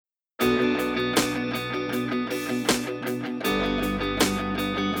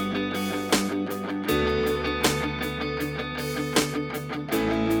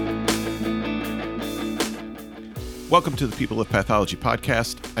Welcome to the People of Pathology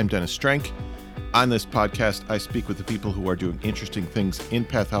podcast. I'm Dennis Strank. On this podcast, I speak with the people who are doing interesting things in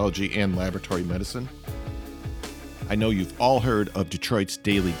pathology and laboratory medicine. I know you've all heard of Detroit's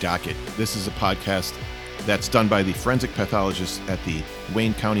Daily Docket. This is a podcast that's done by the forensic pathologists at the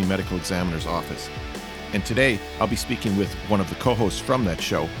Wayne County Medical Examiner's Office. And today, I'll be speaking with one of the co-hosts from that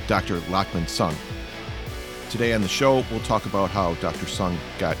show, Dr. Lachman Sung. Today on the show, we'll talk about how Dr. Sung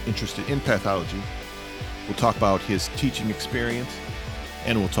got interested in pathology. We'll talk about his teaching experience,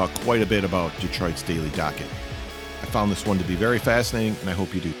 and we'll talk quite a bit about Detroit's Daily Docket. I found this one to be very fascinating, and I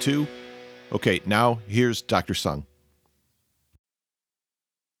hope you do too. Okay, now here's Dr. Sung.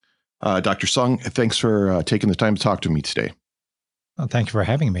 Dr. Sung, thanks for taking the time to talk to me today. Well, thank you for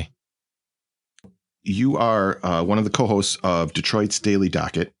having me. You are one of the co-hosts of Detroit's Daily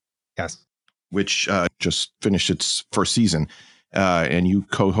Docket. Yes. Which just finished its first season, and you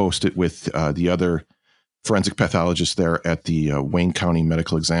co-host it with the other forensic pathologists there at the Wayne County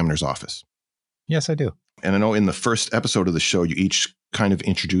Medical Examiner's Office. Yes, I do. And I know in the first episode of the show, you each kind of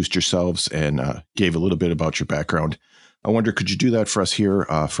introduced yourselves and gave a little bit about your background. I wonder, could you do that for us here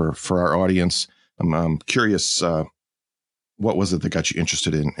for our audience? I'm curious, what was it that got you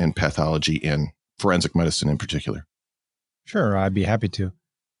interested in pathology and forensic medicine in particular? Sure, I'd be happy to.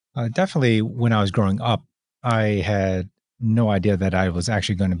 Definitely, when I was growing up, I had no idea that I was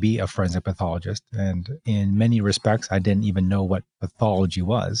actually going to be a forensic pathologist. And in many respects, I didn't even know what pathology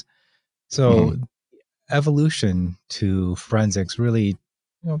was. So evolution to forensics really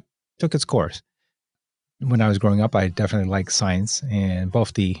took its course. When I was growing up, I definitely liked science, and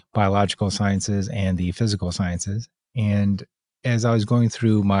both the biological sciences and the physical sciences. And as I was going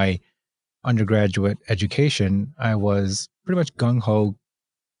through my undergraduate education, I was pretty much gung-ho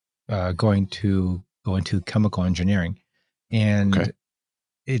going to go into chemical engineering. And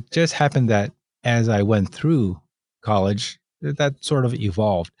It just happened that as I went through college, that sort of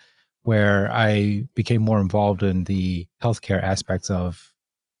evolved, where I became more involved in the healthcare aspects of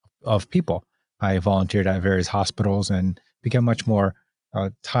people. I volunteered at various hospitals and became much more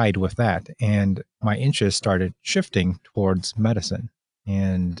tied with that. And my interest started shifting towards medicine.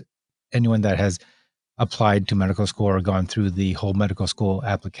 And anyone that has applied to medical school or gone through the whole medical school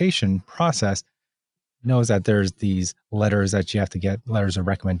application process knows that there's these letters that you have to get, letters of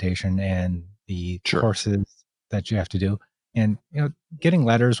recommendation, and the courses that you have to do. And, getting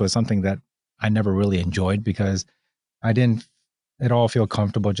letters was something that I never really enjoyed because I didn't at all feel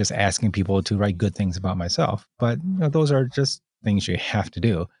comfortable just asking people to write good things about myself. But, those are just things you have to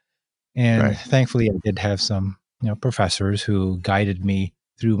do. And thankfully, I did have some, professors who guided me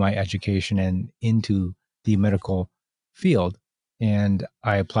through my education and into the medical field. And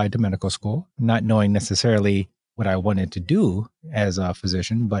I applied to medical school, not knowing necessarily what I wanted to do as a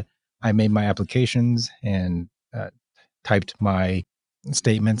physician, but I made my applications and typed my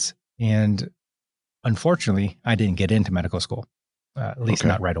statements. And unfortunately, I didn't get into medical school, at least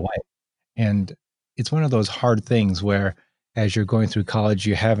not right away. And it's one of those hard things where as you're going through college,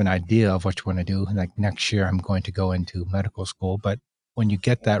 you have an idea of what you want to do. Like next year, I'm going to go into medical school. But when you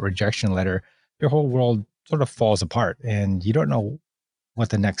get that rejection letter, your whole world sort of falls apart and you don't know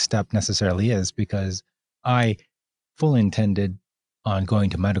what the next step necessarily is, because I fully intended on going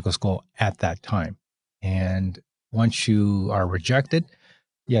to medical school at that time. And once you are rejected,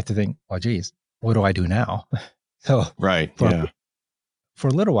 you have to think, well, geez, what do I do now? So for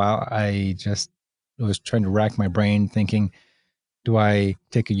a little while, I just was trying to rack my brain thinking, do I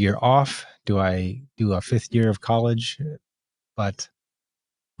take a year off? Do I do a fifth year of college? But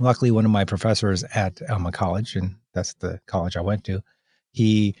luckily, one of my professors at Alma College, and that's the college I went to,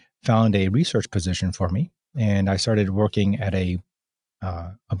 he found a research position for me. And I started working at a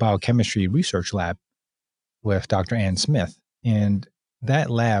biochemistry research lab with Dr. Ann Smith. And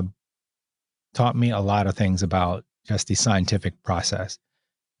that lab taught me a lot of things about just the scientific process,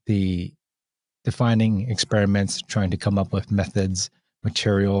 the defining experiments, trying to come up with methods,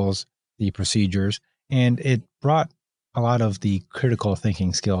 materials, the procedures. And it brought a lot of the critical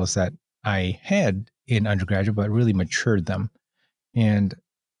thinking skills that I had in undergraduate, but really matured them. And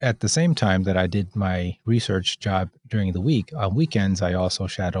at the same time that I did my research job during the week, on weekends, I also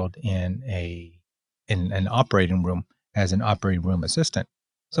shadowed in an operating room as an operating room assistant.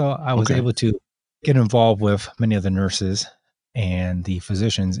 So I was able to get involved with many of the nurses and the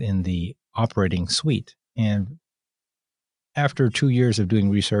physicians in the operating suite. And after 2 years of doing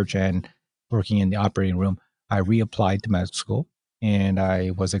research and working in the operating room, I reapplied to medical school and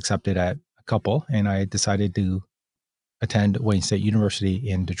I was accepted at a couple, and I decided to attend Wayne State University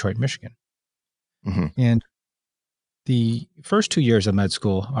in Detroit, Michigan. And the first 2 years of med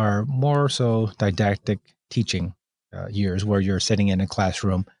school are more so didactic teaching years where you're sitting in a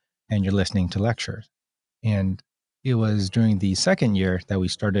classroom and you're listening to lectures. And it was during the second year that we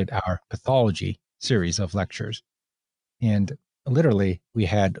started our pathology series of lectures. And literally, we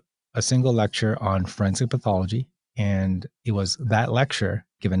had a single lecture on forensic pathology. And it was that lecture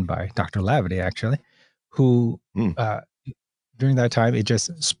given by Dr. Lavity, actually, who Hmm. during that time, it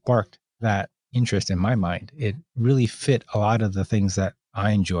just sparked that interest in my mind. It really fit a lot of the things that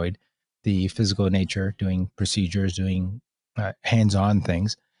I enjoyed, the physical nature, doing procedures, doing hands on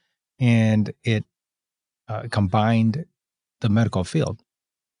things. And it combined the medical field.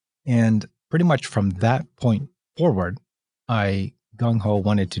 And pretty much from that point forward, I gung ho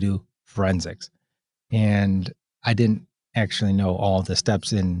wanted to do forensics. And I didn't actually know all the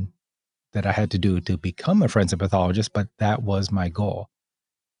steps in that I had to do to become a forensic pathologist, but that was my goal.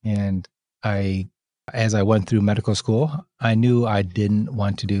 And I, as I went through medical school, I knew I didn't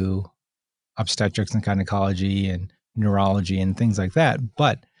want to do obstetrics and gynecology and neurology and things like that.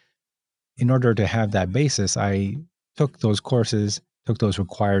 But in order to have that basis, I took those courses, took those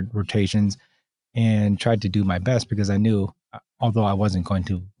required rotations, and tried to do my best because I knew, although I wasn't going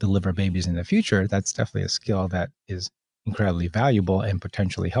to deliver babies in the future, that's definitely a skill that is incredibly valuable and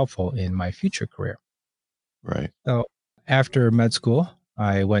potentially helpful in my future career. Right. So after med school,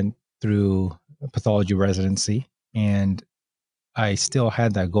 I went through a pathology residency and I still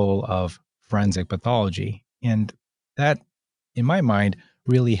had that goal of forensic pathology. And that, in my mind,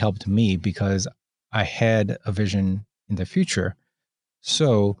 really helped me because I had a vision in the future.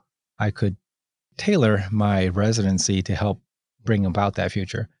 So I could tailor my residency to help bring about that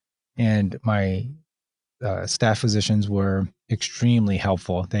future. And my staff physicians were extremely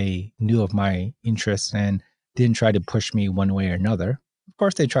helpful. They knew of my interests and didn't try to push me one way or another. Of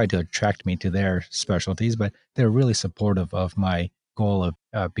course, they tried to attract me to their specialties, but they were really supportive of my goal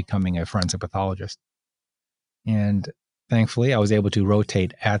of becoming a forensic pathologist. And thankfully, I was able to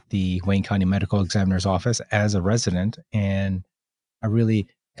rotate at the Wayne County Medical Examiner's office as a resident. And I really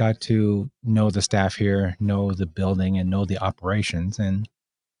got to know the staff here, know the building, and know the operations. And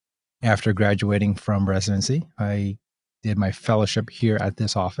after graduating from residency, I did my fellowship here at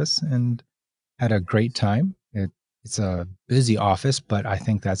this office and had a great time. It's a busy office, but I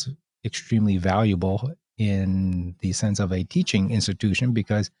think that's extremely valuable in the sense of a teaching institution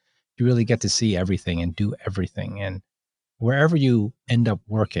because you really get to see everything and do everything. And wherever you end up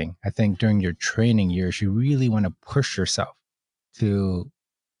working, I think during your training years, you really want to push yourself to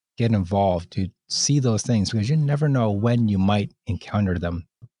get involved, to see those things because you never know when you might encounter them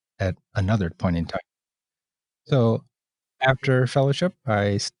at another point in time. So after fellowship,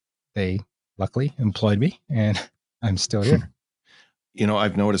 they luckily employed me and I'm still here.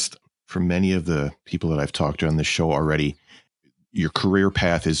 I've noticed for many of the people that I've talked to on this show already, your career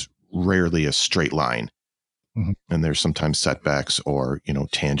path is rarely a straight line. Mhm. And there's sometimes setbacks or,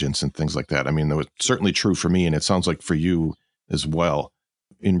 tangents and things like that. I mean, that was certainly true for me. And it sounds like for you as well.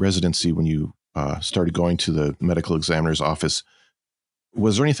 In residency, when you started going to the medical examiner's office,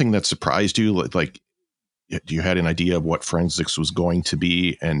 was there anything that surprised you? Like, do you had an idea of what forensics was going to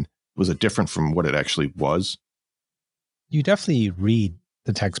be? And was it different from what it actually was? You definitely read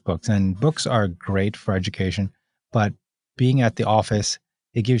the textbooks, and books are great for education, but being at the office,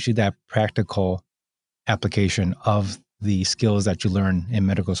 it gives you that practical application of the skills that you learn in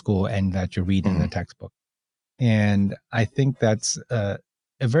medical school and that you read in the textbook. And I think that's a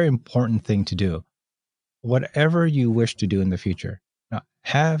very important thing to do. Whatever you wish to do in the future,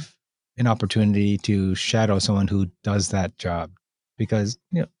 have an opportunity to shadow someone who does that job because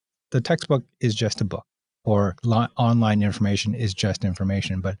the textbook is just a book or online information is just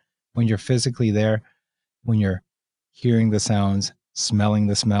information. But when you're physically there, when you're hearing the sounds, smelling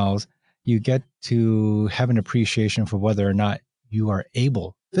the smells, you get to have an appreciation for whether or not you are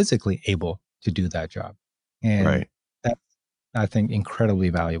physically able to do that job. And Right. that's, I think, incredibly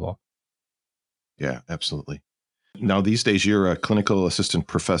valuable. Yeah, absolutely. Now, these days, you're a clinical assistant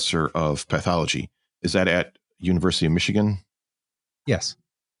professor of pathology. Is that at University of Michigan? Yes.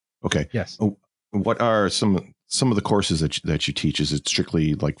 Okay. Yes. What are some of the courses that you teach? Is it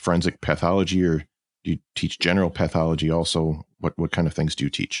strictly like forensic pathology, or do you teach general pathology also? What kind of things do you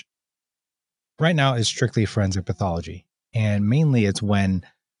teach? Right now is strictly forensic pathology. And mainly it's when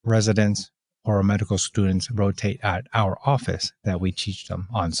residents or medical students rotate at our office that we teach them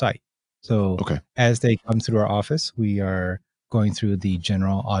on site. So Okay. as they come through our office, we are going through the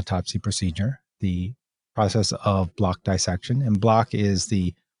general autopsy procedure, the process of block dissection. And block is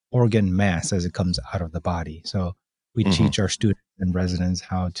the organ mass as it comes out of the body. So we Hmm. teach our students and residents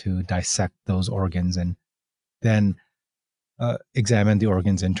how to dissect those organs and then examine the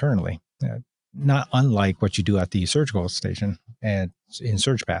organs internally. not unlike what you do at the surgical station and in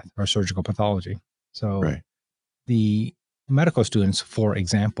SurgPath or surgical pathology. So Right. the medical students, for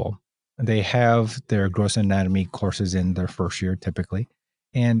example, they have their gross anatomy courses in their first year typically,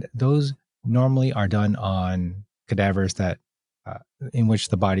 and those normally are done on cadavers that uh, in which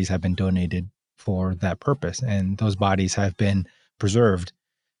the bodies have been donated for that purpose, and those bodies have been preserved.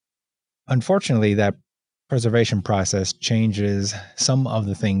 Unfortunately, that preservation process changes some of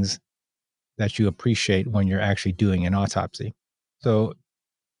the things that you appreciate when you're actually doing an autopsy. So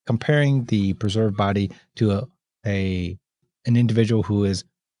comparing the preserved body to a an individual who is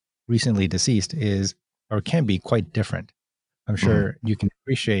recently deceased is or can be quite different. I'm Hmm. sure you can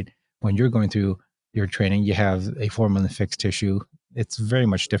appreciate when you're going through your training, you have a formalin fixed tissue. It's very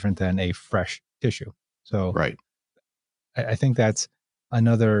much different than a fresh tissue. So Right. I think that's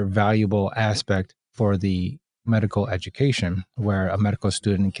another valuable aspect for the medical education where a medical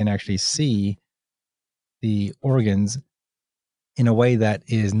student can actually see the organs in a way that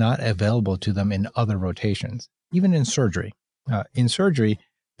is not available to them in other rotations, even in surgery. In surgery,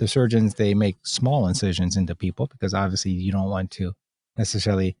 the surgeons they make small incisions into people because obviously you don't want to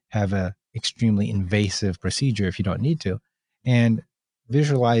necessarily have a extremely invasive procedure if you don't need to. And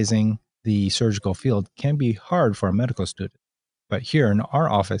visualizing the surgical field can be hard for a medical student. But here in our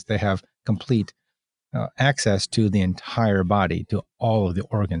office, they have complete access to the entire body, to all of the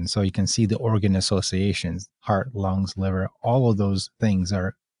organs. So you can see the organ associations, heart, lungs, liver, all of those things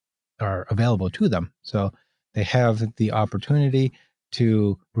are available to them. So they have the opportunity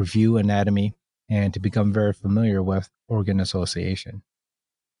to review anatomy and to become very familiar with organ association.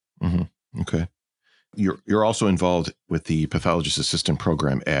 Hmm. Okay. You're also involved with the pathologist assistant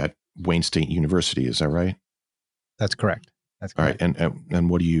program at Wayne State University. Is that right? That's correct. That's All right. correct. And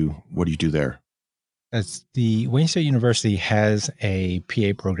what do you do there? As the Wayne State University has a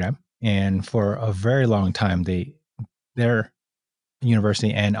PA program, and for a very long time, their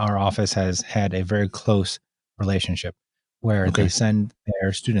university and our office has had a very close relationship where they Okay. send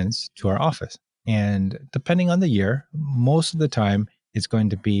their students to our office. And depending on the year, most of the time it's going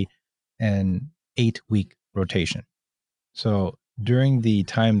to be an 8-week rotation. So during the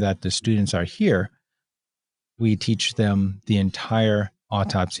time that the students are here, we teach them the entire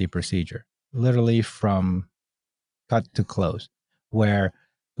autopsy procedure, literally from cut to close, where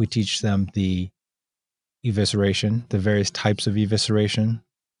we teach them the evisceration, the various types of evisceration,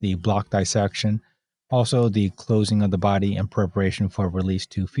 the block dissection, also the closing of the body and preparation for release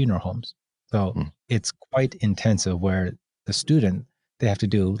to funeral homes. So Hmm. it's quite intensive where the student, they have to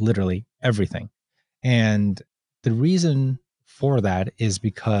do literally everything. And the reason for that is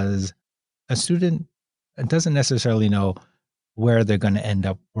because a student doesn't necessarily know where they're going to end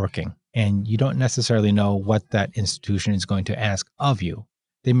up working. And you don't necessarily know what that institution is going to ask of you.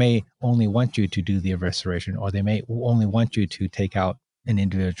 They may only want you to do the evisceration, or they may only want you to take out an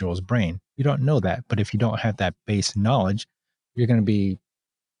individual's brain. You don't know that. But if you don't have that base knowledge, you're going to be,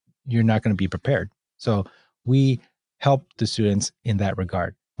 you're not going to be prepared. So we help the students in that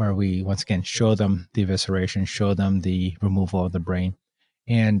regard, where we once again show them the evisceration, show them the removal of the brain.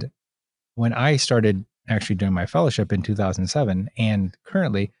 And when I started actually doing my fellowship in 2007, and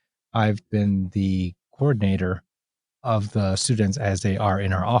currently I've been the coordinator of the students as they are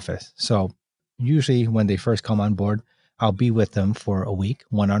in our office. So usually when they first come on board, I'll be with them for a week,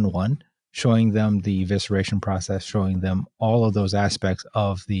 one on one, showing them the evisceration process, showing them all of those aspects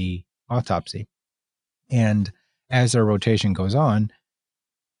of the autopsy. And as their rotation goes on,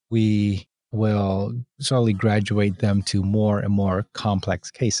 we will slowly graduate them to more and more complex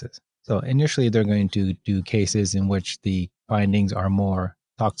cases. So initially, they're going to do cases in which the findings are more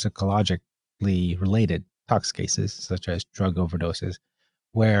toxicologically related, tox cases such as drug overdoses,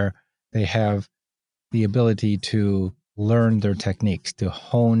 where they have the ability to learn their techniques, to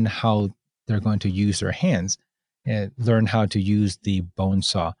hone how they're going to use their hands, and learn how to use the bone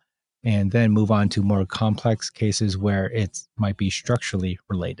saw, and then move on to more complex cases where it might be structurally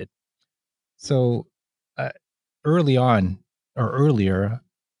related. So, uh, early on or earlier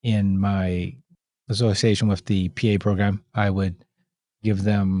in my association with the PA program, I would give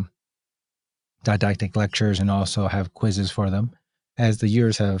them didactic lectures and also have quizzes for them. As the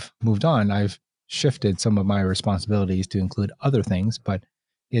years have moved on, I've shifted some of my responsibilities to include other things, but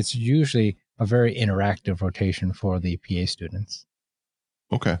it's usually a very interactive rotation for the PA students.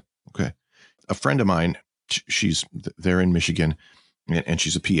 Okay. Okay. A friend of mine, she's there in Michigan, and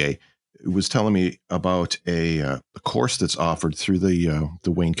she's a PA, was telling me about a course that's offered through the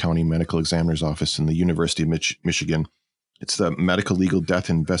Wayne County Medical Examiner's Office in the University of Michigan. It's the Medical Legal Death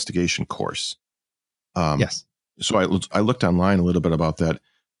Investigation course. Um, Yes. so I looked online a little bit about that.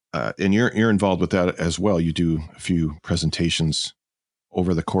 And you're involved with that as well. You do a few presentations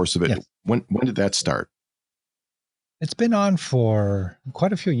over the course of it. Yes. When did that start? It's been on for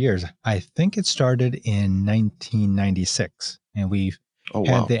quite a few years. I think it started in 1996, and we've Oh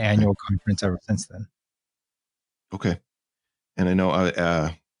had wow. the Okay. annual conference ever since then. Okay. And I know,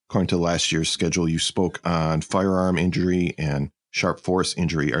 according to last year's schedule, you spoke on firearm injury and sharp force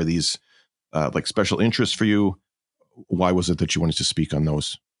injury. Are these like special interests for you? Why was it that you wanted to speak on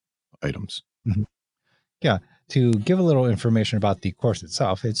those items? Mhm. Yeah. To give a little information about the course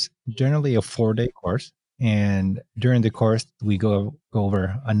itself, it's generally a 4-day course. And during the course, we go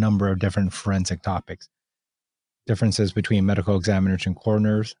over a number of different forensic topics, differences between medical examiners and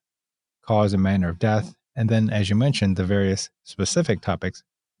coroners, cause and manner of death. And then, as you mentioned, the various specific topics.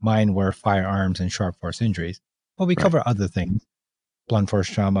 Mine were firearms and sharp force injuries. But we Right. cover other things: blunt force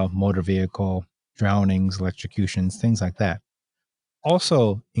trauma, motor vehicle, drownings, electrocutions, things like that.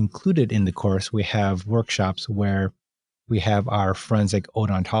 Also included in the course, we have workshops where we have our forensic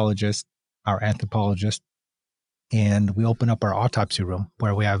odontologist, our anthropologist, and we open up our autopsy room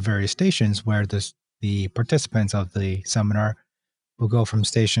where we have various stations where the participants of the seminar will go from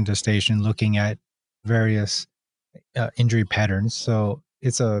station to station looking at various injury patterns. So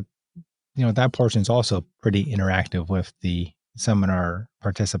it's that portion is also pretty interactive with the seminar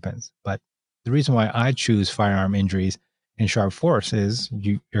participants. But the reason why I choose firearm injuries and sharp force is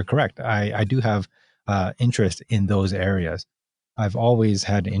you're correct. I do have interest in those areas. I've always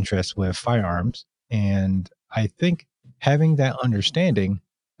had interest with firearms. And I think having that understanding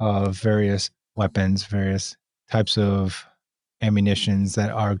of various weapons, various types of ammunitions that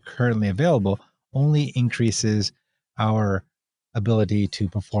are currently available only increases our ability to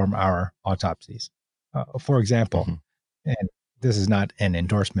perform our autopsies. For example, Hmm. and this is not an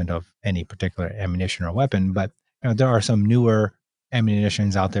endorsement of any particular ammunition or weapon, but there are some newer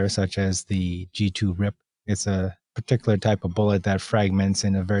ammunitions out there, such as the G2 RIP. It's a particular type of bullet that fragments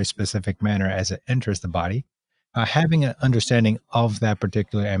in a very specific manner as it enters the body. Having an understanding of that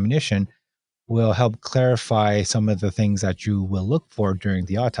particular ammunition will help clarify some of the things that you will look for during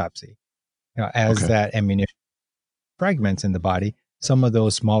the autopsy. As Okay. that ammunition fragments in the body, some of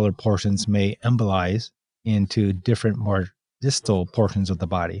those smaller portions may embolize into different, more distal portions of the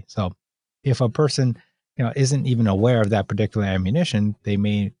body. So, if a person isn't even aware of that particular ammunition, they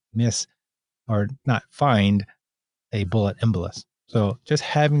may miss or not find a bullet embolus. So, just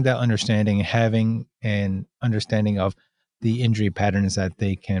having that understanding, having an understanding of the injury patterns that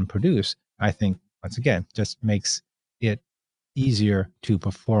they can produce, I think, once again, just makes it easier to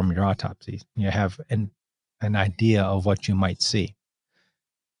perform your autopsies. You have an idea of what you might see.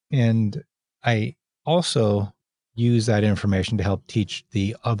 And I also use that information to help teach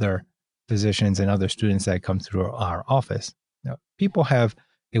the other physicians and other students that come through our office. Now, people have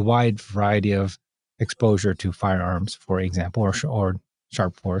a wide variety of exposure to firearms, for example, or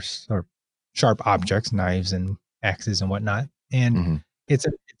sharp force or sharp objects, knives and axes and whatnot. And Hmm.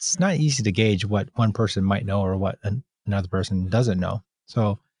 it's not easy to gauge what one person might know or what another person doesn't know.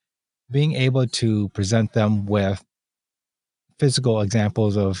 So being able to present them with physical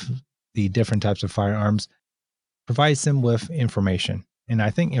examples of the different types of firearms provides them with information. And I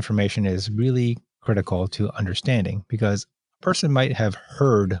think information is really critical to understanding because a person might have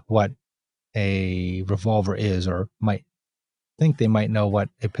heard what a revolver is or might think they might know what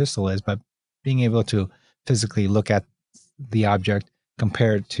a pistol is, but being able to physically look at the object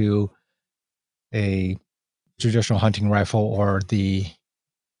compared to a traditional hunting rifle or the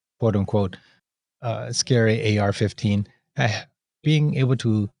quote unquote scary AR-15, uh, being able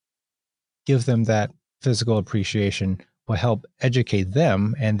to give them that physical appreciation will help educate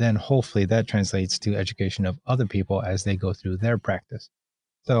them. And then hopefully that translates to education of other people as they go through their practice.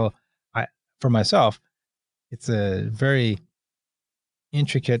 So I, for myself, it's a very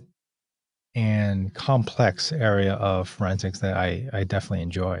intricate and complex area of forensics that I definitely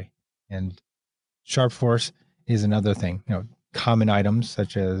enjoy. And sharp force is another thing. Common items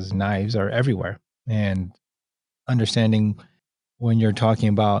such as knives are everywhere. And understanding when you're talking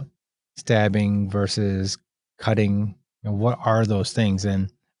about stabbing versus cutting, what are those things?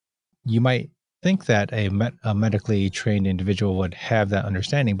 And you might think that a medically trained individual would have that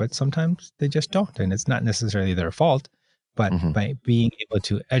understanding, but sometimes they just don't. And it's not necessarily their fault, but Hmm. by being able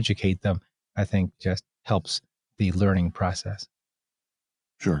to educate them, I think just helps the learning process.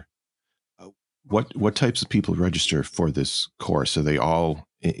 Sure. Uh, what types of people register for this course? Are they all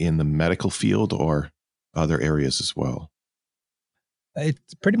in the medical field or other areas as well?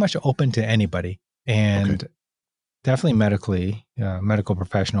 It's pretty much open to anybody Okay. and definitely medical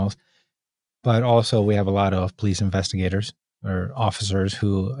professionals, but also we have a lot of police investigators. or officers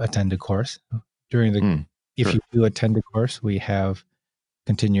who attend the course. During the, if Sure. you do attend the course, we have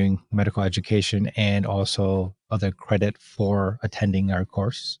continuing medical education and also other credit for attending our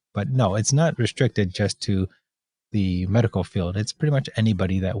course. But no, it's not restricted just to the medical field. It's pretty much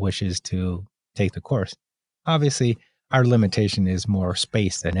anybody that wishes to take the course. Obviously, our limitation is more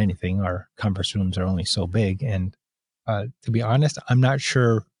space than anything. Our conference rooms are only so big. And to be honest, I'm not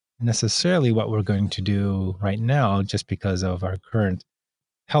sure necessarily what we're going to do right now just because of our current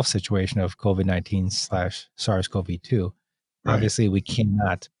health situation of COVID-19 / SARS-CoV-2. Right. Obviously, we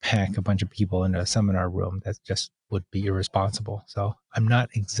cannot pack a bunch of people in a seminar room. That just would be irresponsible. So I'm not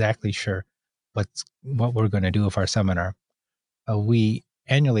exactly sure what we're going to do with our seminar. We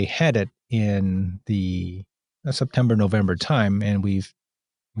annually had it in the September, November time, and we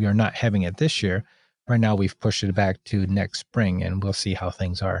are not having it this year. Right now, we've pushed it back to next spring, and we'll see how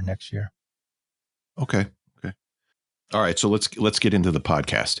things are next year. Okay. All right. So let's get into the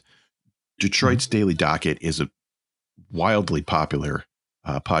podcast. Detroit's Daily Docket is a wildly popular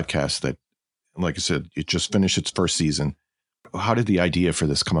podcast that, like I said, it just finished its first season. How did the idea for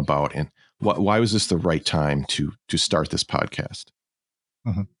this come about, and why was this the right time to start this podcast?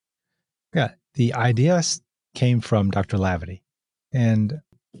 Mm-hmm. Yeah, the idea came from Dr. Laverty, and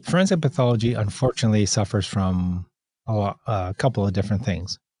forensic pathology unfortunately suffers from a couple of different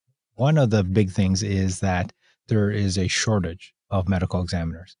things. One of the big things is that there is a shortage of medical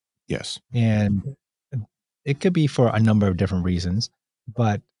examiners. Yes. And it could be for a number of different reasons,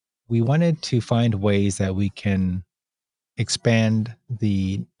 but we wanted to find ways that we can expand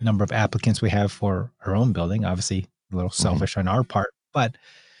the number of applicants we have for our own building. Obviously, a little selfish on our part, but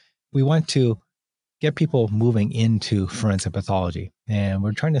we want to get people moving into forensic pathology. And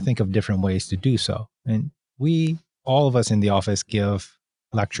we're trying to think of different ways to do so. And all of us in the office give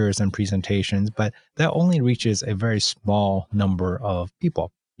lectures and presentations, but that only reaches a very small number of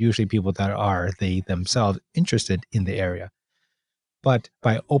people, usually people that are they themselves interested in the area. But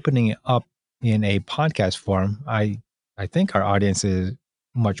by opening it up in a podcast form, I think our audience is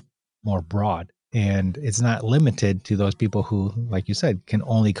much more broad, and it's not limited to those people who, like you said, can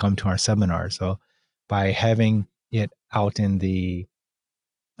only come to our seminars. So by having it out in the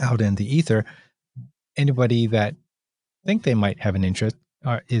ether, anybody that think they might have an interest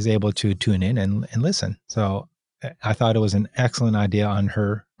is able to tune in and listen. So I thought it was an excellent idea on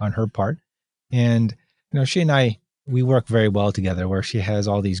her part. And she and I, we work very well together, where she has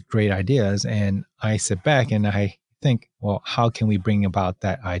all these great ideas and I sit back and I think, well, how can we bring about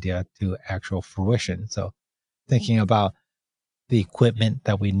that idea to actual fruition? So thinking about the equipment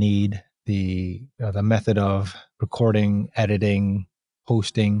that we need, the method of recording, editing,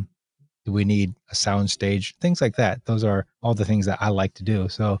 hosting. Do we need a sound stage? Things like that. Those are all the things that I like to do.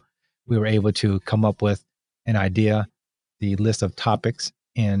 So we were able to come up with an idea, the list of topics,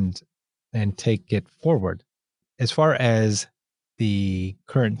 and take it forward. As far as the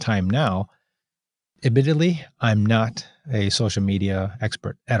current time now, admittedly, I'm not a social media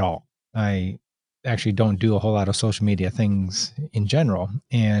expert at all. I actually don't do a whole lot of social media things in general.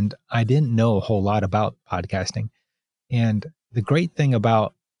 And I didn't know a whole lot about podcasting. And the great thing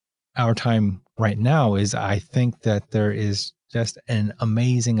about our time right now is I think that there is just an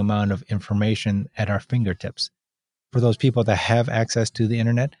amazing amount of information at our fingertips. For those people that have access to the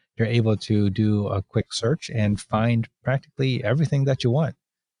internet, you're able to do a quick search and find practically everything that you want.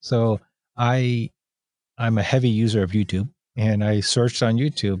 So I'm a heavy user of YouTube, and I searched on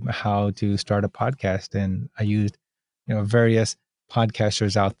YouTube how to start a podcast, and I used various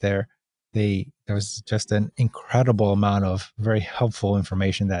podcasters out there. There was just an incredible amount of very helpful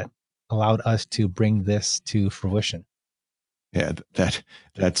information that allowed us to bring this to fruition. Yeah,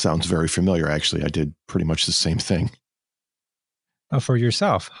 that sounds very familiar. Actually, I did pretty much the same thing. For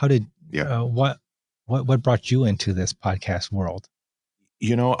yourself, how did what brought you into this podcast world?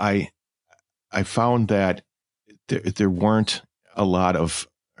 I found that there weren't a lot of,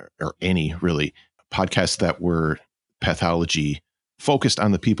 or any really, podcasts that were pathology focused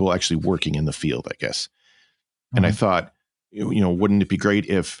on the people actually working in the field, I guess. And I thought, wouldn't it be great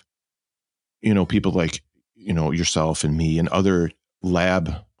if, people like, yourself and me and other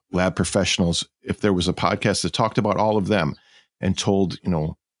lab professionals, if there was a podcast that talked about all of them and told,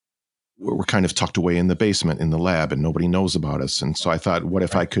 we're kind of tucked away in the basement in the lab and nobody knows about us. And so I thought, what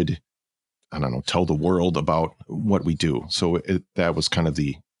if I could, I don't know, tell the world about what we do? So that was kind of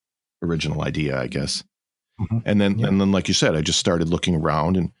the original idea, I guess. Mm-hmm. And then, like you said, I just started looking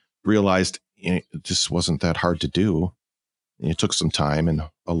around and realized it just wasn't that hard to do. It took some time and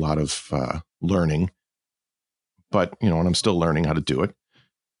a lot of learning, but, and I'm still learning how to do it.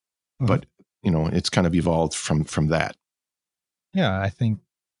 Mm-hmm. But, it's kind of evolved from that. Yeah, I think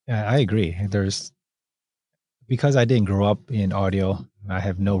I agree. Because I didn't grow up in audio, I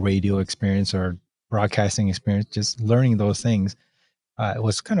have no radio experience or broadcasting experience. Just learning those things, it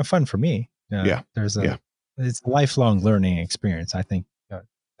was kind of fun for me. Yeah. There's Yeah. it's a lifelong learning experience. I think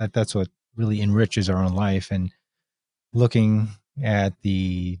that's what really enriches our own life. And looking at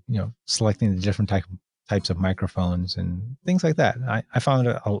selecting the different types of microphones and things like that, I found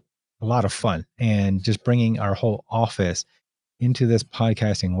it a lot of fun. And just bringing our whole office into this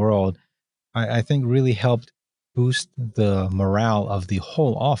podcasting world, I think really helped boost the morale of the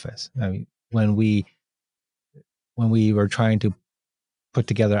whole office. I mean, when we were trying to put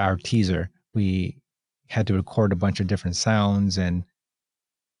together our teaser, we had to record a bunch of different sounds and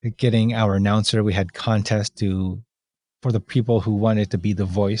getting our announcer. We had contests for the people who wanted to be the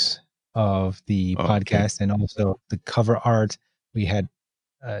voice of the Okay. podcast, and also the cover art. We had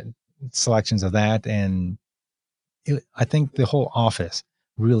uh, selections of that, and I think the whole office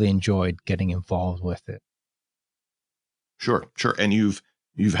really enjoyed getting involved with it. Sure. Sure. And you've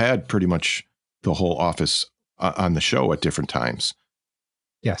had pretty much the whole office on the show at different times,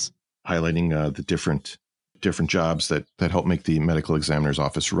 Yes. highlighting the different jobs that help make the medical examiner's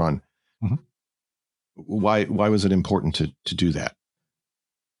office run. Mhm. Why was it important to do that?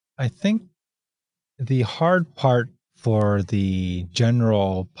 I think the hard part for the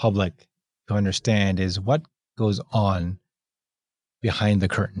general public to understand is what goes on behind the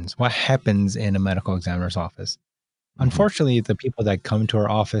curtains, what happens in a medical examiner's office. Mm-hmm. Unfortunately, the people that come to our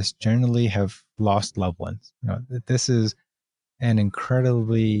office generally have lost loved ones. This is an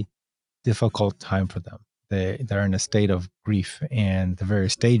incredibly difficult time for them. They're in a state of grief and the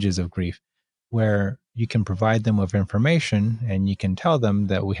various stages of grief, where you can provide them with information and you can tell them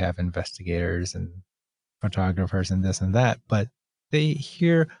that we have investigators and photographers and this and that, but they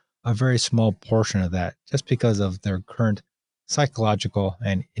hear a very small portion of that just because of their current psychological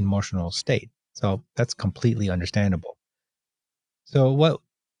and emotional state. So that's completely understandable. So what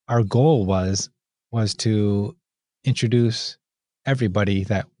our goal was to introduce everybody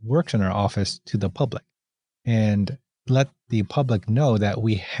that works in our office to the public and let the public know that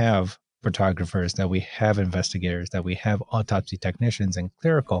we have photographers, that we have investigators, that we have autopsy technicians and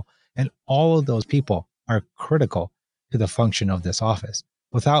clerical, and all of those people are critical to the function of this office.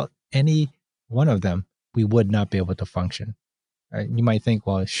 Without any one of them, we would not be able to function. You might think,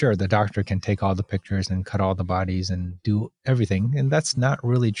 well, sure, the doctor can take all the pictures and cut all the bodies and do everything. And that's not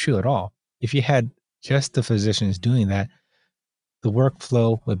really true at all. If you had just the physicians doing that, the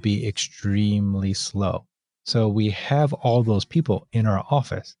workflow would be extremely slow. So we have all those people in our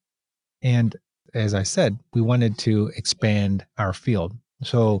office. And as I said, we wanted to expand our field.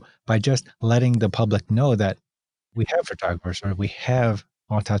 So by just letting the public know that we have photographers or we have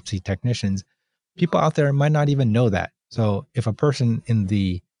autopsy technicians, people out there might not even know that. So if a person in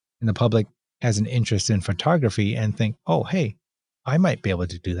the public has an interest in photography and think, "Oh, hey, I might be able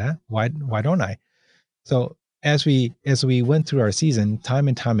to do that. Why don't I?" So as we went through our season, time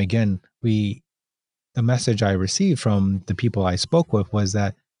and time again, the message I received from the people I spoke with was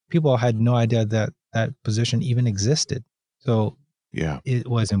that people had no idea that that position even existed. So Yeah. it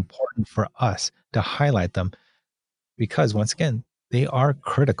was important for us to highlight them because once again, they are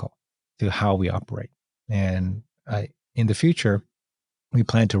critical to how we operate. And in the future, we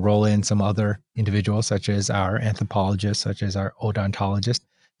plan to roll in some other individuals, such as our anthropologist, such as our odontologist,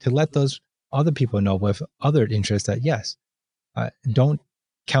 to let those other people know with other interests that yes, don't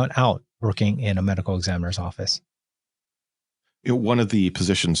count out working in a medical examiner's office. One of the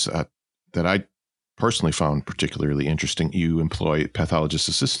positions that I personally found particularly interesting, you employ pathologist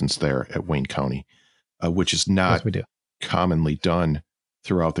assistants there at Wayne County, which is Yes, not we do. commonly done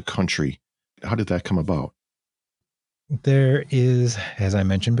throughout the country. How did that come about? There is, as I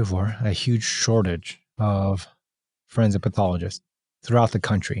mentioned before, a huge shortage of forensic pathologists throughout the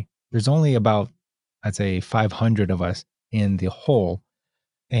country. There's only about, I'd say, 500 of us in the whole.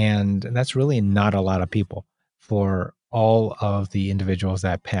 And that's really not a lot of people for all of the individuals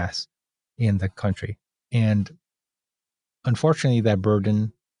that pass in the country. And unfortunately, that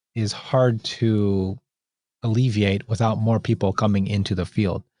burden is hard to alleviate without more people coming into the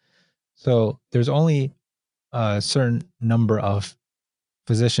field. So there's only a certain number of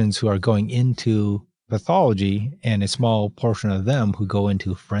physicians who are going into pathology and a small portion of them who go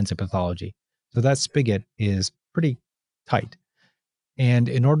into forensic pathology. So that spigot is pretty tight. And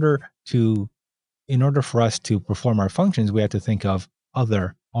in order for us to perform our functions, we have to think of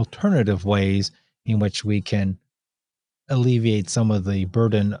other alternative ways in which we can alleviate some of the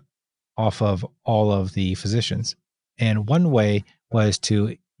burden off of all of the physicians. And one way was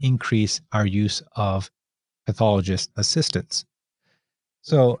to increase our use of pathologist assistants.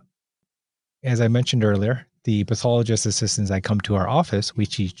 So, as I mentioned earlier, the pathologist assistants that come to our office, we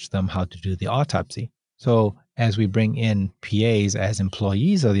teach them how to do the autopsy. So, as we bring in PAs as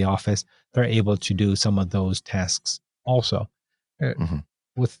employees of the office, they're able to do some of those tasks also. Uh, Hmm.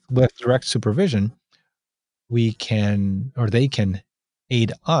 with direct supervision, we can or they can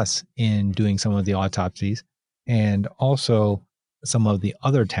aid us in doing some of the autopsies and also some of the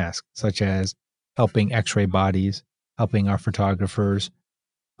other tasks, such as helping x-ray bodies, helping our photographers,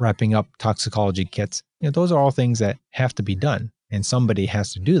 wrapping up toxicology kits. Those are all things that have to be done and somebody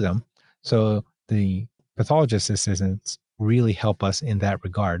has to do them. So the pathologist assistants really help us in that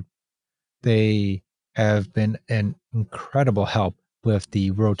regard. They have been an incredible help with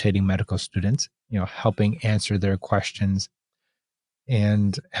the rotating medical students, helping answer their questions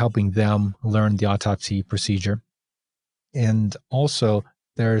and helping them learn the autopsy procedure. And also,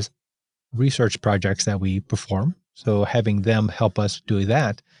 there's research projects that we perform. So, having them help us do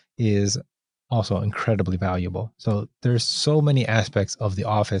that is also incredibly valuable. So, there's so many aspects of the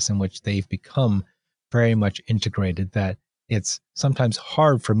office in which they've become very much integrated that it's sometimes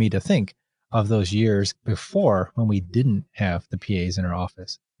hard for me to think of those years before when we didn't have the PAs in our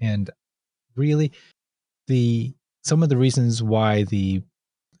office. And really, the some of the reasons why the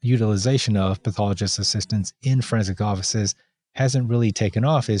utilization of pathologist assistants in forensic offices hasn't really taken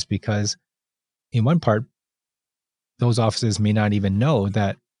off is because, in one part, those offices may not even know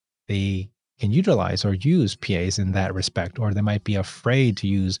that they can utilize or use PAs in that respect, or they might be afraid to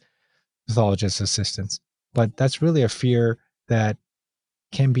use pathologist assistants. But that's really a fear that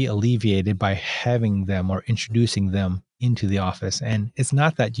can be alleviated by having them or introducing them into the office. And it's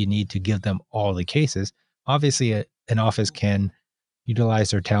not that you need to give them all the cases. Obviously, an office can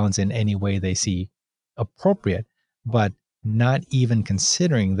utilize their talents in any way they see appropriate, but not even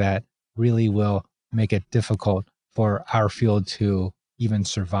considering that really will make it difficult for our field to even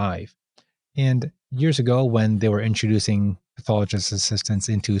survive. And years ago, when they were introducing pathologist assistants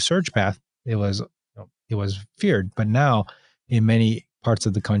into SurgePath, it was feared. But now, in many parts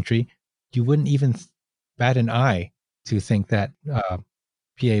of the country, you wouldn't even bat an eye to think that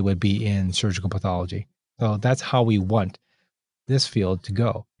PA would be in surgical pathology. So that's how we want this field to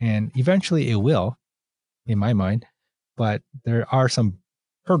go. And eventually it will, in my mind, but there are some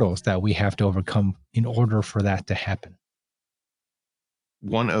hurdles that we have to overcome in order for that to happen.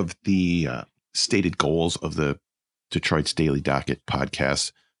 One of the stated goals of the Detroit's Daily Docket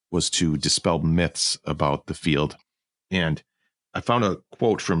podcast was to dispel myths about the field. And I found a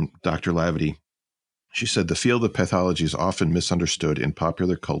quote from Dr. Lavity. She said, "The field of pathology is often misunderstood in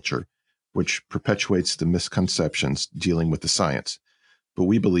popular culture, which perpetuates the misconceptions dealing with the science. But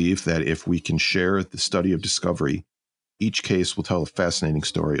we believe that if we can share the study of discovery, each case will tell a fascinating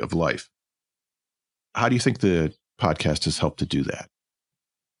story of life." How do you think the podcast has helped to do that?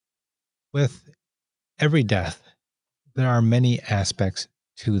 With every death, there are many aspects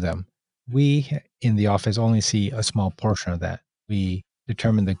to them. We in the office only see a small portion of that. We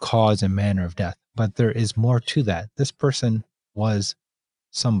determine the cause and manner of death, but there is more to that. This person was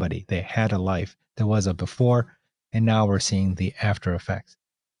somebody, they had a life. There was a before, and now we're seeing the after effects.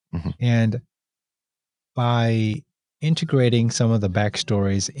 Mhm. And by integrating some of the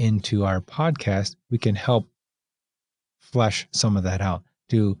backstories into our podcast, we can help flesh some of that out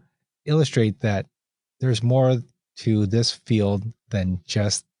to illustrate that there's more to this field than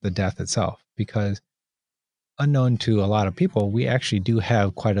just the death itself. Because unknown to a lot of people, we actually do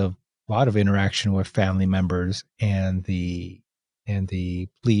have quite a lot of interaction with family members and the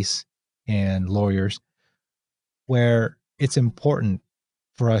police and lawyers, where it's important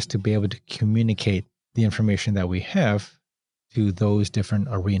for us to be able to communicate the information that we have to those different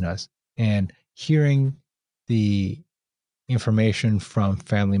arenas. And hearing the information from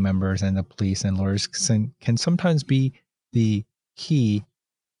family members and the police and lawyers can sometimes be the key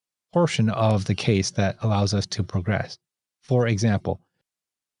portion of the case that allows us to progress. For example,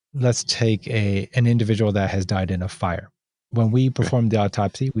 let's take an individual that has died in a fire. When we Okay. perform the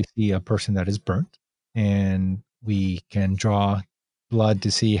autopsy, we see a person that is burnt, and we can draw blood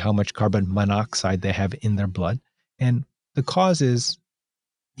to see how much carbon monoxide they have in their blood. And the cause is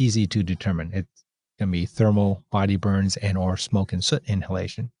easy to determine. It can be thermal body burns and or smoke and soot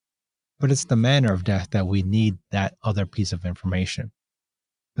inhalation. But it's the manner of death that we need that other piece of information.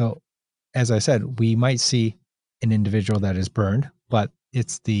 So, as I said, we might see an individual that is burned, but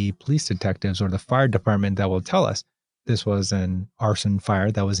it's the police detectives or the fire department that will tell us this was an arson fire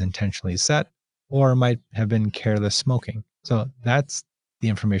that was intentionally set or might have been careless smoking. So that's the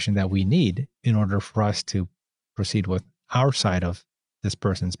information that we need in order for us to proceed with our side of this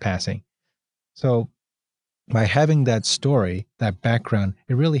person's passing. So by having that story, that background,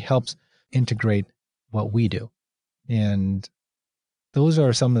 it really helps integrate what we do. And those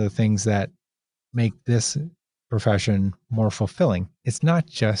are some of the things that make this profession more fulfilling. It's not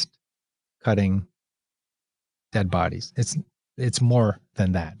just cutting dead bodies. It's more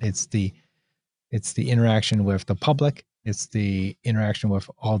than that. It's the interaction with the public, it's the interaction with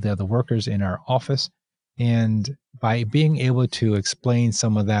all the other workers in our office. And by being able to explain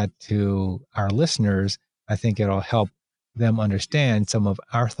some of that to our listeners, I think it'll help them understand some of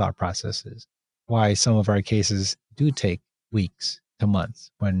our thought processes, why some of our cases do take weeks to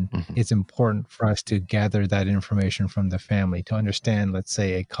months, when Mhm. it's important for us to gather that information from the family to understand, let's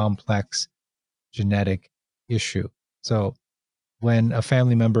say, a complex genetic issue. So when a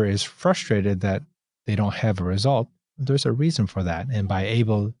family member is frustrated that they don't have a result, there's a reason for that. And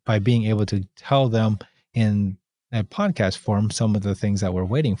by being able to tell them in a podcast form some of the things that we're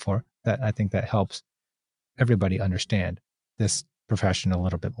waiting for, that I think that helps everybody understand this profession a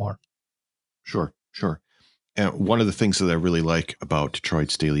little bit more. Sure, sure. And one of the things that I really like about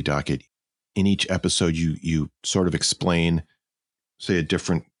Detroit's Daily Docket, in each episode, you sort of explain, say, a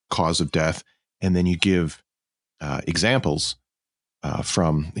different cause of death, and then you give examples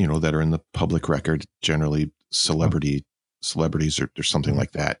from that are in the public record, generally celebrities or something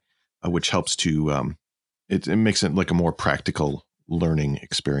like that, which helps to it makes it like a more practical learning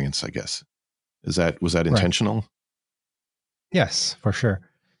experience, I guess. Was that Right. intentional? Yes, for sure.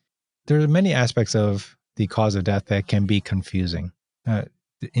 There are many aspects of the cause of death that can be confusing. Uh,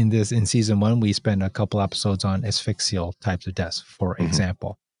 in season one, we spent a couple episodes on asphyxial types of deaths, for Hmm.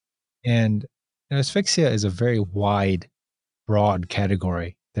 example. And asphyxia is a very wide, broad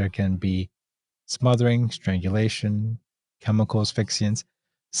category. There can be smothering, strangulation, chemical asphyxiants.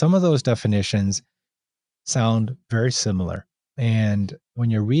 Some of those definitions sound very similar. And when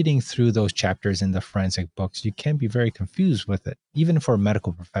you're reading through those chapters in the forensic books, you can be very confused with it, even for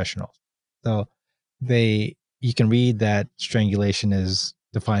medical professionals. So you can read that strangulation is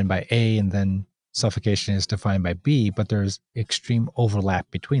defined by A and then suffocation is defined by B, but there's extreme overlap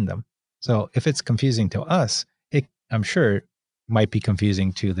between them. So if it's confusing to us, I'm sure it might be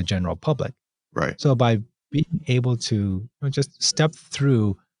confusing to the general public. Right. So by being able to just step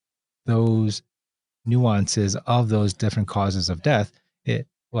through those nuances of those different causes of death, it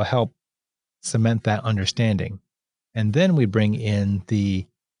will help cement that understanding. And then we bring in the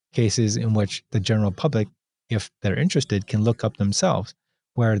cases in which the general public, if they're interested, can look up themselves,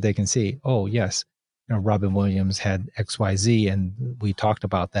 where they can see, oh, yes, Robin Williams had XYZ, and we talked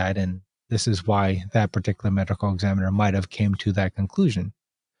about that. And this is why that particular medical examiner might have came to that conclusion.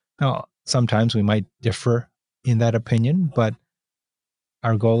 Now, sometimes we might differ in that opinion, but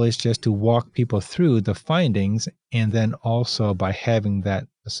our goal is just to walk people through the findings. And then also by having that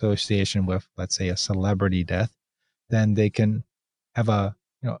association with, let's say, a celebrity death, then they can have a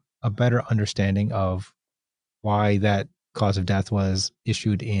better understanding of why that cause of death was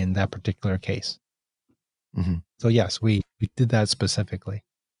issued in that particular case. Hmm. So yes, we did that specifically.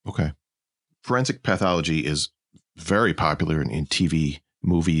 Okay. Forensic pathology is very popular in TV,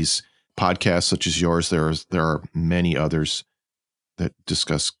 movies, podcasts such as yours. There are many others that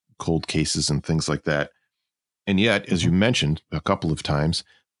discuss cold cases and things like that. And yet, as you mentioned a couple of times,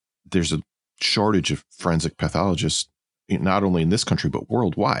 there's a shortage of forensic pathologists, not only in this country, but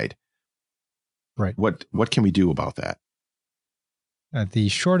worldwide. Right. What can we do about that? The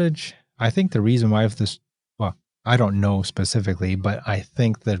shortage, I think the reason why of this, well, I don't know specifically, but I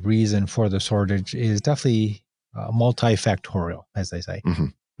think the reason for the shortage is definitely multifactorial, as they say. Hmm.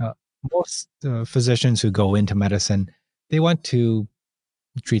 Uh, most physicians who go into medicine, they want to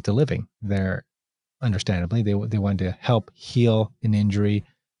treat the living. They're understandably they want to help heal an injury,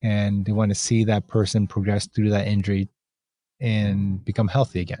 and they want to see that person progress through that injury and become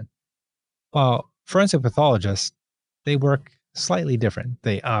healthy again. While forensic pathologists, they work slightly different.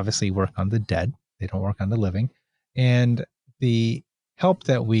 They obviously work on the dead, they don't work on the living. And the help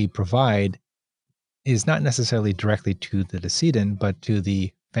that we provide is not necessarily directly to the decedent, but to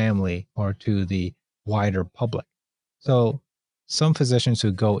the family or to the wider public. So some physicians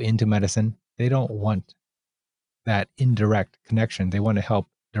who go into medicine, they don't want that indirect connection. They want to help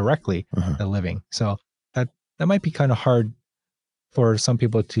directly Uh-huh. the living. So that might be kind of hard for some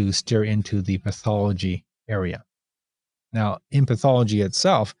people to steer into the pathology area. Now, in pathology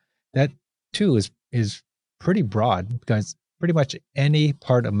itself, that too is pretty broad, because pretty much any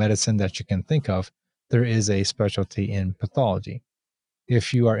part of medicine that you can think of, there is a specialty in pathology.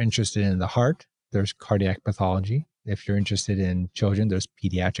 If you are interested in the heart, there's cardiac pathology. If you're interested in children, there's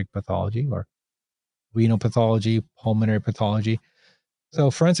pediatric pathology or renal pathology, pulmonary pathology. So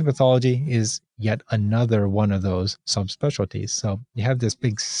forensic pathology is yet another one of those subspecialties. So you have this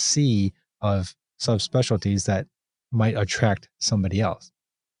big sea of subspecialties that might attract somebody else.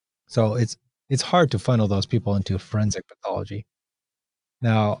 So it's hard to funnel those people into forensic pathology.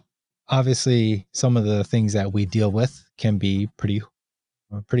 Now, obviously, some of the things that we deal with can be pretty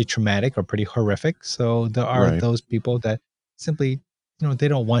traumatic or pretty horrific. So there are Right. those people that simply, they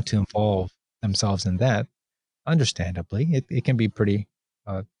don't want to involve themselves in that. Understandably, it can be pretty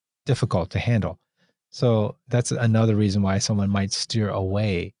uh, difficult to handle. So that's another reason why someone might steer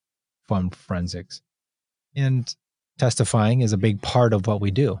away from forensics. And testifying is a big part of what we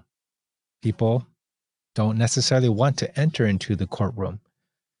do. People don't necessarily want to enter into the courtroom.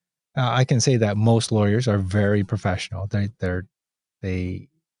 I can say that most lawyers are very professional. They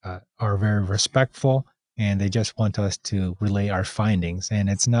are very respectful, and they just want us to relay our findings. And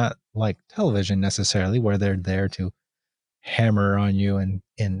it's not like television necessarily, where they're there to hammer on you and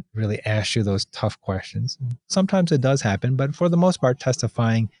really ask you those tough questions. Sometimes it does happen, but for the most part,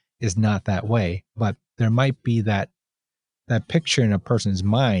 testifying is not that way. But there might be that picture in a person's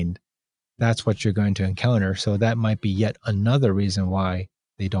mind. That's what you're going to encounter. So that might be yet another reason why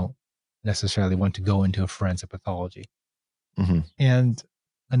they don't necessarily want to go into a forensic pathology. Hmm. And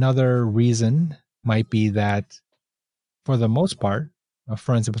another reason might be that for the most part,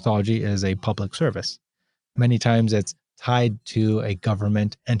 forensic pathology is a public service. Many times it's tied to a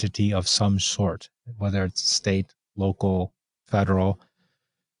government entity of some sort, whether it's state, local, federal,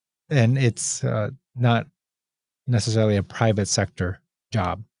 and it's not necessarily a private sector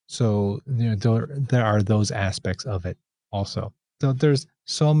job. So there are those aspects of it also. So there's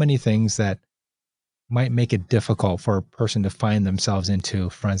so many things that might make it difficult for a person to find themselves into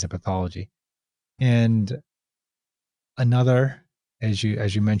forensic pathology. And another, as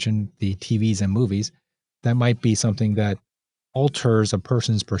you mentioned, the TVs and movies, that might be something that alters a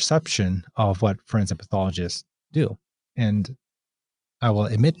person's perception of what forensic pathologists do. And I will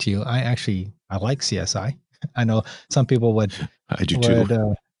admit to you, I like CSI. I know some people I do too.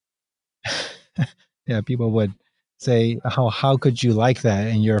 would yeah, people would say, how could you like that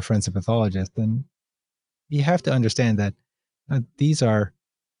and you're a forensic pathologist? And you have to understand that these are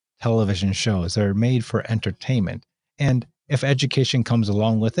television shows. They're made for entertainment. And if education comes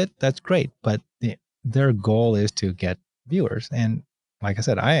along with it, that's great. But their goal is to get viewers. And like I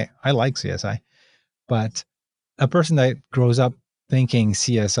said, I like CSI, but a person that grows up thinking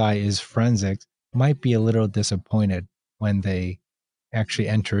CSI is forensics might be a little disappointed when they actually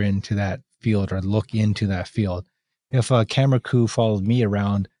enter into that field or look into that field. If a camera crew followed me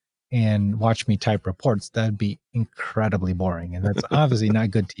around and watched me type reports, that'd be incredibly boring. And that's obviously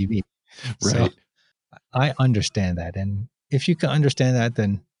not good TV. So Right. I understand that. And if you can understand that,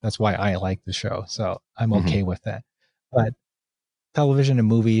 then that's why I like the show. So I'm Hmm. okay with that. But television and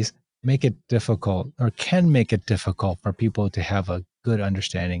movies make it difficult or can make it difficult for people to have a good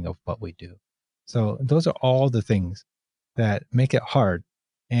understanding of what we do. So those are all the things that make it hard.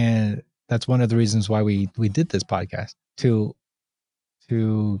 And that's one of the reasons why we did this podcast to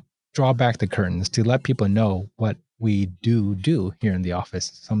draw back the curtains, to let people know what we do here in the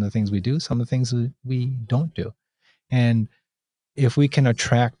office. Some of the things we do, some of the things we don't do. And if we can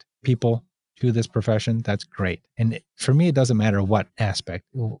attract people to this profession, that's great. And for me, it doesn't matter what aspect.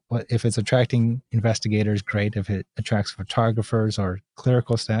 If it's attracting investigators, great. If it attracts photographers or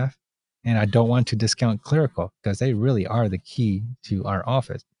clerical staff, and I don't want to discount clerical because they really are the key to our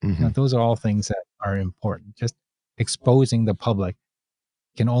office. Hmm. Those are all things that are important. Just exposing the public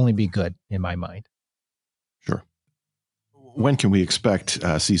can only be good in my mind. Sure. When can we expect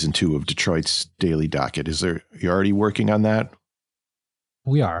season 2 of Detroit's Daily Docket? You already working on that?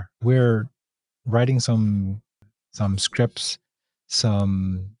 We're writing some scripts,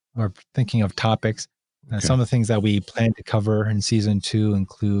 we're thinking of topics. Okay. Some of the things that we plan to cover in season 2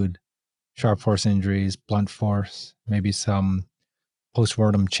 include sharp force injuries, blunt force, maybe some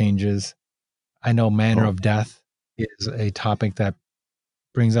postmortem changes. I know manner Oh, of death is a topic that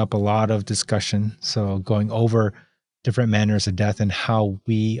brings up a lot of discussion. So going over different manners of death and how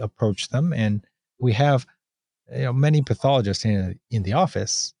we approach them. And we have many pathologists in the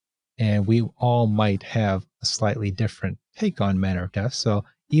office, and we all might have a slightly different take on manner of death. So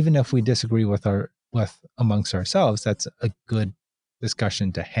even if we disagree with amongst ourselves, that's a good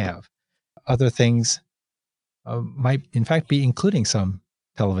discussion to have. Other things might, in fact, be including some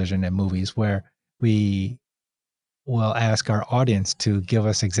television and movies where we will ask our audience to give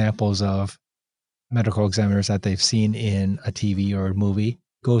us examples of medical examiners that they've seen in a TV or a movie,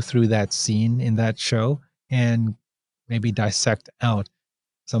 go through that scene in that show, and maybe dissect out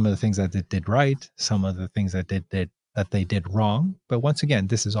some of the things that they did right, some of the things that they did that they did wrong. But once again,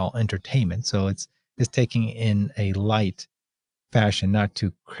 this is all entertainment. So it's taking in a light fashion, not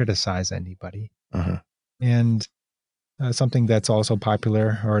to criticize anybody. Uh-huh. And something that's also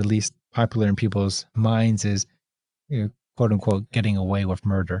popular, or at least popular in people's minds, is, quote unquote, getting away with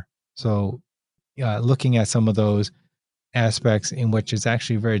murder. So looking at some of those aspects in which it's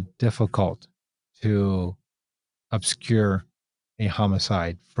actually very difficult to obscure a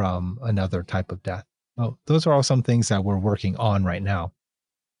homicide from another type of death. Well, those are all some things that we're working on right now.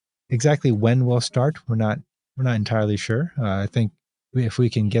 Exactly when we'll start, we're not entirely sure. I think if we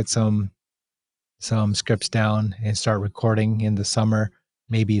can get some scripts down and start recording in the summer,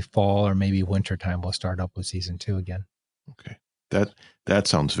 maybe fall or maybe winter time, we'll start up with season 2 again. Okay. That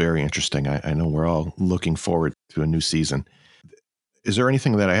sounds very interesting. I know we're all looking forward to a new season. Is there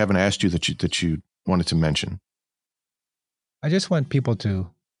anything that I haven't asked you that you wanted to mention? I just want people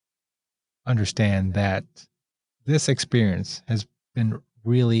to understand that this experience has been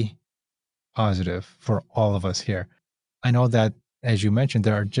really positive for all of us here. I know that, as you mentioned,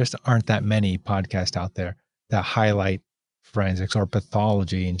 there aren't that many podcasts out there that highlight forensics or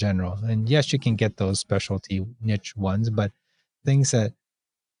pathology in general. And yes, you can get those specialty niche ones, but things that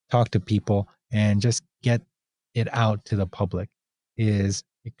talk to people and just get it out to the public is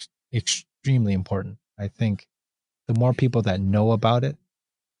extremely important. I think the more people that know about it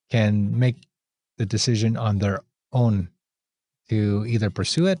can make the decision on their own to either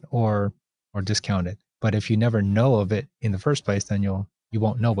pursue it or discount it. But if you never know of it in the first place, then you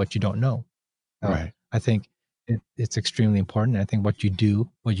won't know what you don't know. So Right. I think it's extremely important. I think what you do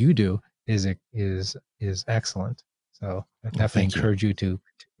is excellent. So I definitely thank you. encourage you to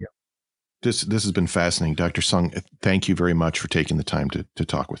continue. This has been fascinating. Dr. Sung, thank you very much for taking the time to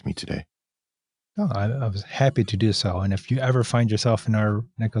talk with me today. No, I was happy to do so. And if you ever find yourself in our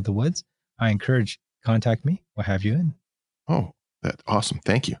neck of the woods, I encourage contact me. We'll have you in. Oh, that's awesome.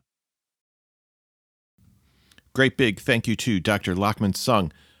 Thank you. Great big thank you to Dr. Lachman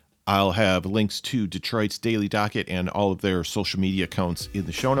Sung. I'll have links to Detroit's Daily Docket and all of their social media accounts in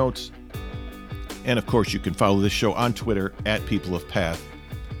the show notes. And of course, you can follow this show on Twitter at People of Path.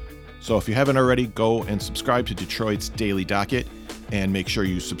 So if you haven't already, go and subscribe to Detroit's Daily Docket and make sure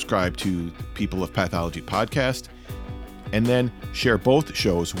you subscribe to People of Pathology podcast. And then share both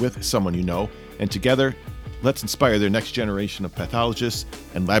shows with someone you know. And together, let's inspire their next generation of pathologists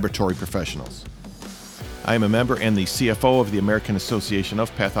and laboratory professionals. I am a member and the CFO of the American Association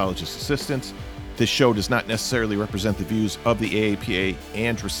of Pathologist Assistants. This show does not necessarily represent the views of the AAPA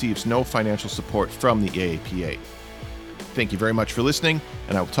and receives no financial support from the AAPA. Thank you very much for listening,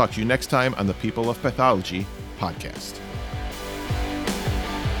 and I will talk to you next time on the People of Pathology podcast.